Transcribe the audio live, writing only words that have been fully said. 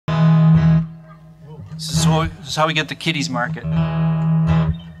This is how we get the kiddies market.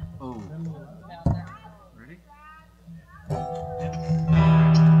 Oh. Ready?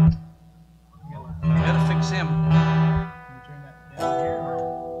 You gotta fix him.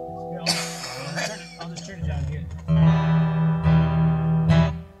 I'll just turn it down here.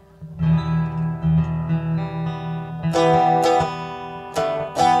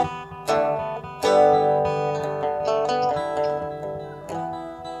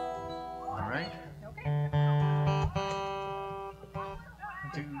 All right. Okay. 1,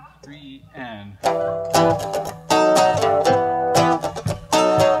 2, 3, and.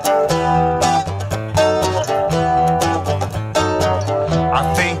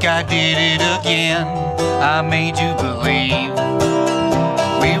 I think I did it again. I made you believe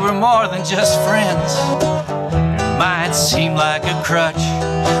we were more than just friends. It might seem like a crutch,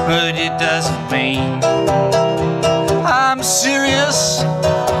 but it doesn't mean I'm serious.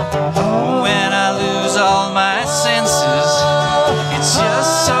 When I lose all my senses, it's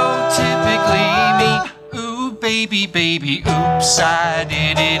just so typically me. Ooh, baby, baby, oops, I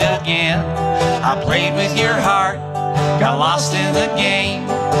did it again. I played with your heart, got lost in the game.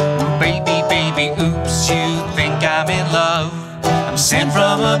 Ooh, baby, baby, oops, you think I'm in love. I'm sent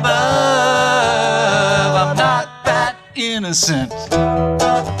from above, I'm not that innocent.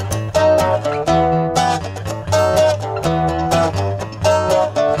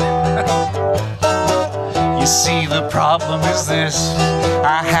 You see, the problem is this,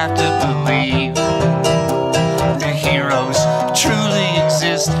 I have to believe the heroes truly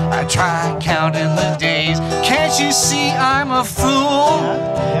exist. I try counting the days. Can't you see I'm a fool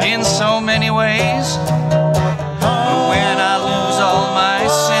in so many ways? But when I lose all my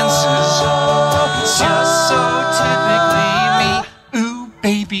senses, it's just so typically me. Ooh,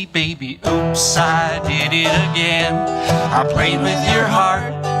 baby, baby, oops, I did it again. I played with your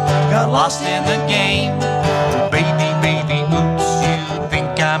heart, got lost in the game. Baby, baby, oops, you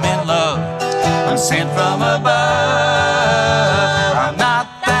think I'm in love. I'm sent from above, I'm not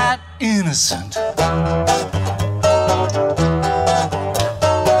that innocent.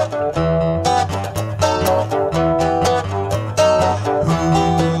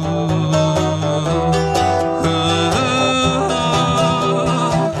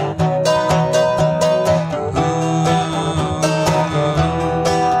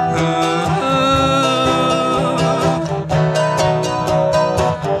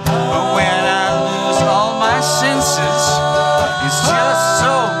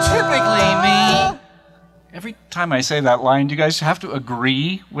 Every time I say that line, do you guys have to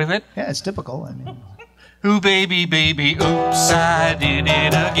agree with it? Yeah, it's typical. I mean, ooh, baby, baby, oops, I did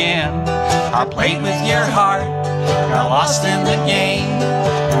it again. I played with your heart, got lost in the game.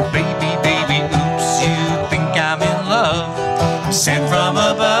 Ooh, baby, baby, oops, you think I'm in love. I'm sent from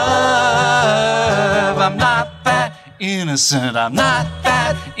above, I'm not that innocent. I'm not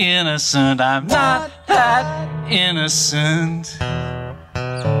that innocent. I'm not that innocent.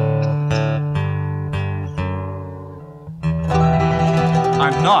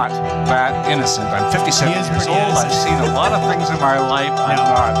 I'm not that innocent. I'm 57 years old. I've seen a lot of things in my life. I'm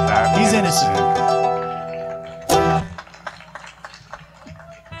not that innocent. He's innocent.